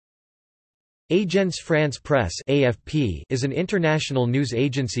Agence France-Presse (AFP) is an international news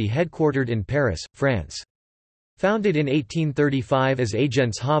agency headquartered in Paris, France. Founded in 1835 as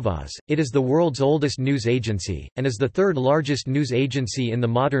Agence Havas, it is the world's oldest news agency, and is the third largest news agency in the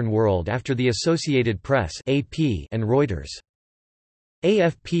modern world after the Associated Press (AP) and Reuters.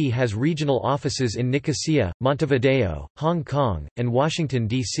 AFP has regional offices in Nicosia, Montevideo, Hong Kong, and Washington,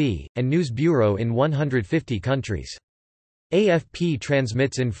 D.C., and news bureau in 150 countries. AFP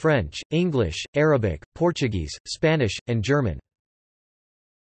transmits in French, English, Arabic, Portuguese, Spanish, and German.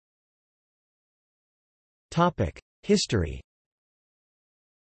 History.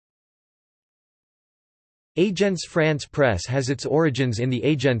 Agence France-Presse has its origins in the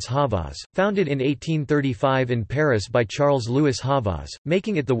Agence Havas, founded in 1835 in Paris by Charles-Louis Havas,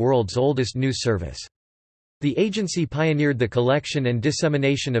 making it the world's oldest news service. The agency pioneered the collection and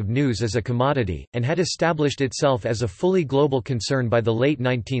dissemination of news as a commodity, and had established itself as a fully global concern by the late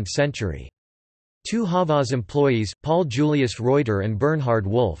 19th century. Two Havas employees, Paul Julius Reuter and Bernhard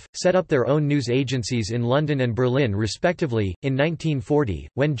Wolff, set up their own news agencies in London and Berlin respectively. In 1940,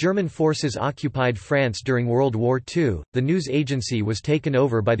 when German forces occupied France during World War II, the news agency was taken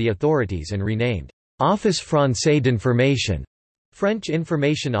over by the authorities and renamed Office Français d'Information, French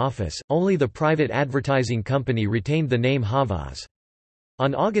Information Office. Only the private advertising company retained the name Havas.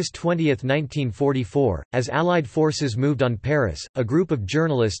 On August 20, 1944, as Allied forces moved on Paris, a group of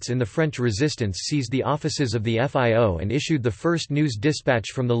journalists in the French resistance seized the offices of the FIO and issued the first news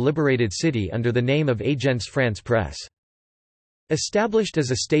dispatch from the liberated city under the name of Agence France-Presse. Established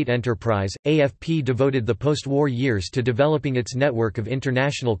as a state enterprise, AFP devoted the post-war years to developing its network of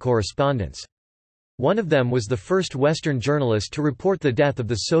international correspondents. One of them was the first Western journalist to report the death of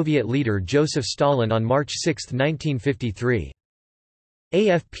the Soviet leader Joseph Stalin on March 6, 1953.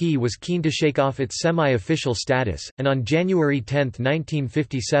 AFP was keen to shake off its semi-official status, and on January 10,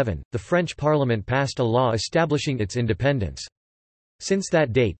 1957, the French Parliament passed a law establishing its independence. Since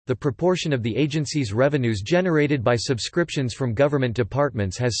that date, the proportion of the agency's revenues generated by subscriptions from government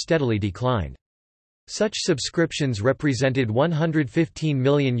departments has steadily declined. Such subscriptions represented €115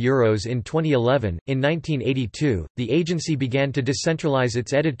 million in 2011. In 1982, the agency began to decentralize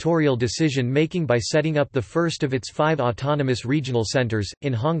its editorial decision-making by setting up the first of its 5 autonomous regional centers,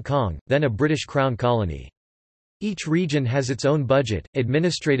 in Hong Kong, then a British Crown colony. Each region has its own budget,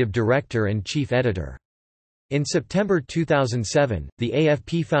 administrative director and chief editor. In September 2007, the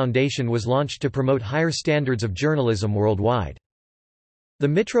AFP Foundation was launched to promote higher standards of journalism worldwide. The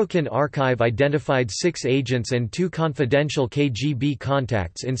Mitrokhin archive identified 6 agents and 2 confidential KGB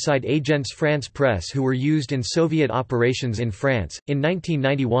contacts inside Agence France-Presse who were used in Soviet operations in France. In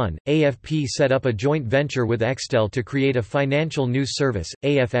 1991, AFP set up a joint venture with Extel to create a financial news service,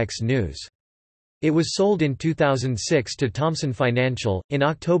 AFX News. It was sold in 2006 to Thomson Financial. In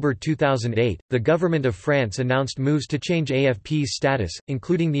October 2008, the government of France announced moves to change AFP's status,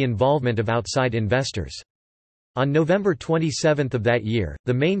 including the involvement of outside investors. On November 27 of that year,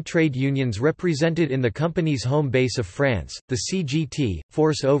 the main trade unions represented in the company's home base of France, the CGT,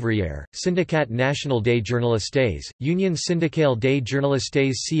 Force Ouvrière, Syndicat National des Journalistes, Union Syndicale des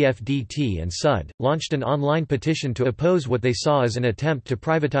Journalistes CFDT and SUD, launched an online petition to oppose what they saw as an attempt to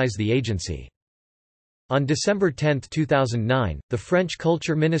privatize the agency. On December 10, 2009, the French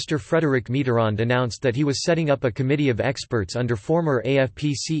Culture Minister Frédéric Mitterrand announced that he was setting up a committee of experts under former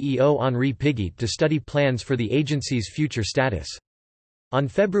AFP CEO Henri Piguet to study plans for the agency's future status. On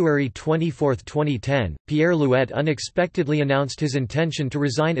February 24, 2010, Pierre Louet unexpectedly announced his intention to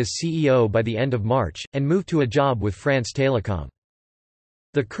resign as CEO by the end of March, and move to a job with France Télécom.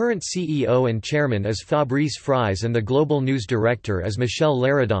 The current CEO and chairman is Fabrice Fries and the global news director is Michel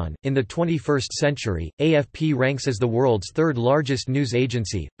Laradon. In the 21st century, AFP ranks as the world's 3rd largest news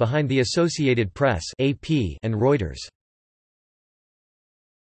agency, behind the Associated Press (AP) and Reuters.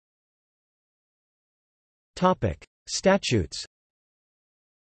 Topic: Statutes.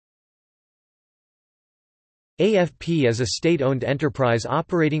 AFP is a state-owned enterprise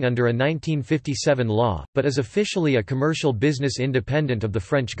operating under a 1957 law, but is officially a commercial business independent of the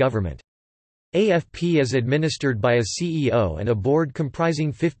French government. AFP is administered by a CEO and a board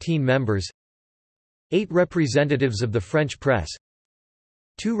comprising 15 members, 8 representatives of the French press,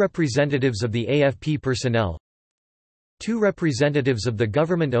 2 representatives of the AFP personnel, 2 representatives of the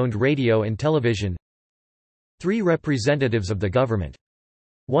government-owned radio and television, 3 representatives of the government.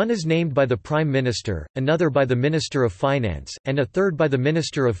 One is named by the Prime Minister, another by the Minister of Finance, and a third by the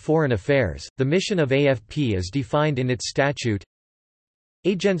Minister of Foreign Affairs. The mission of AFP is defined in its statute.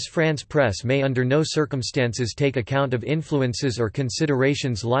 Agence France-Presse may under no circumstances take account of influences or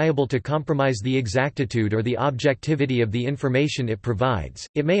considerations liable to compromise the exactitude or the objectivity of the information it provides.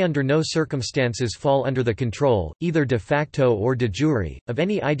 It may under no circumstances fall under the control, either de facto or de jure, of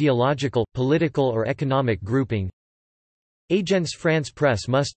any ideological, political or economic grouping. Agence France-Presse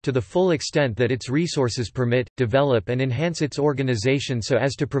must, to the full extent that its resources permit, develop and enhance its organization so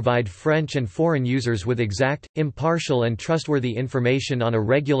as to provide French and foreign users with exact, impartial and trustworthy information on a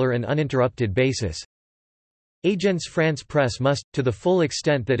regular and uninterrupted basis. Agence France-Presse must, to the full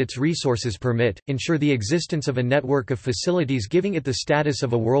extent that its resources permit, ensure the existence of a network of facilities giving it the status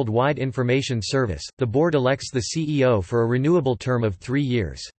of a worldwide information service. The board elects the CEO for a renewable term of 3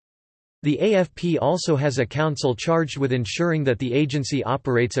 years. The AFP also has a council charged with ensuring that the agency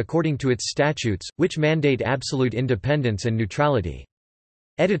operates according to its statutes, which mandate absolute independence and neutrality.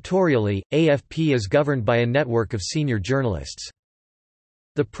 Editorially, AFP is governed by a network of senior journalists.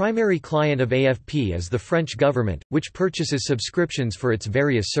 The primary client of AFP is the French government, which purchases subscriptions for its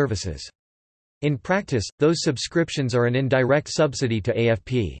various services. In practice, those subscriptions are an indirect subsidy to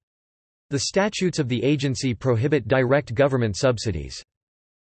AFP. The statutes of the agency prohibit direct government subsidies.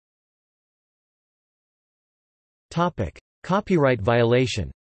 Copyright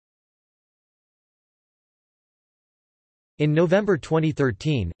violation. In November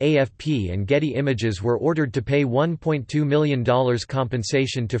 2013, AFP and Getty Images were ordered to pay $1.2 million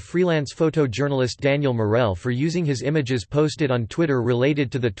compensation to freelance photojournalist Daniel Morel for using his images posted on Twitter related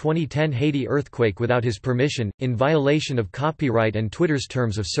to the 2010 Haiti earthquake without his permission, in violation of copyright and Twitter's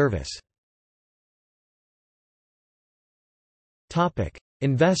terms of service.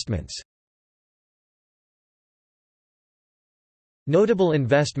 Investments. Notable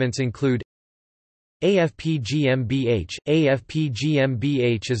investments include AFP GmbH. AFP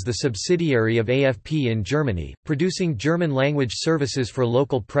GmbH is the subsidiary of AFP in Germany, producing German-language services for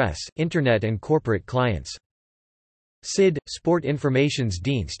local press, internet and corporate clients. SID, Sport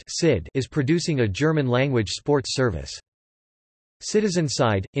Informationsdienst (SID), is producing a German-language sports service.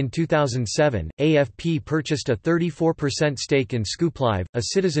 Citizenside. In 2007, AFP purchased a 34% stake in Scooplive, a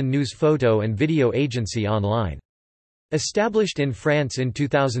citizen news photo and video agency online. Established in France in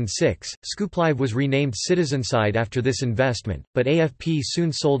 2006, Scooplive was renamed Citizenside after this investment, but AFP soon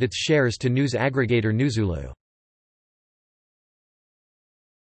sold its shares to news aggregator Newzulu.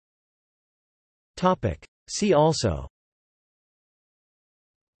 See also: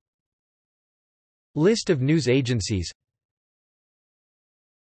 List of news agencies.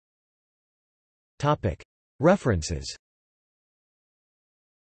 References.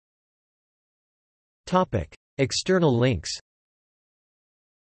 External links.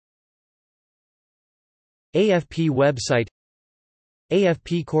 AFP website,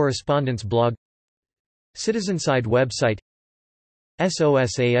 AFP correspondence blog, Citizenside website,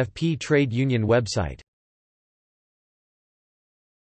 SOS AFP trade union website.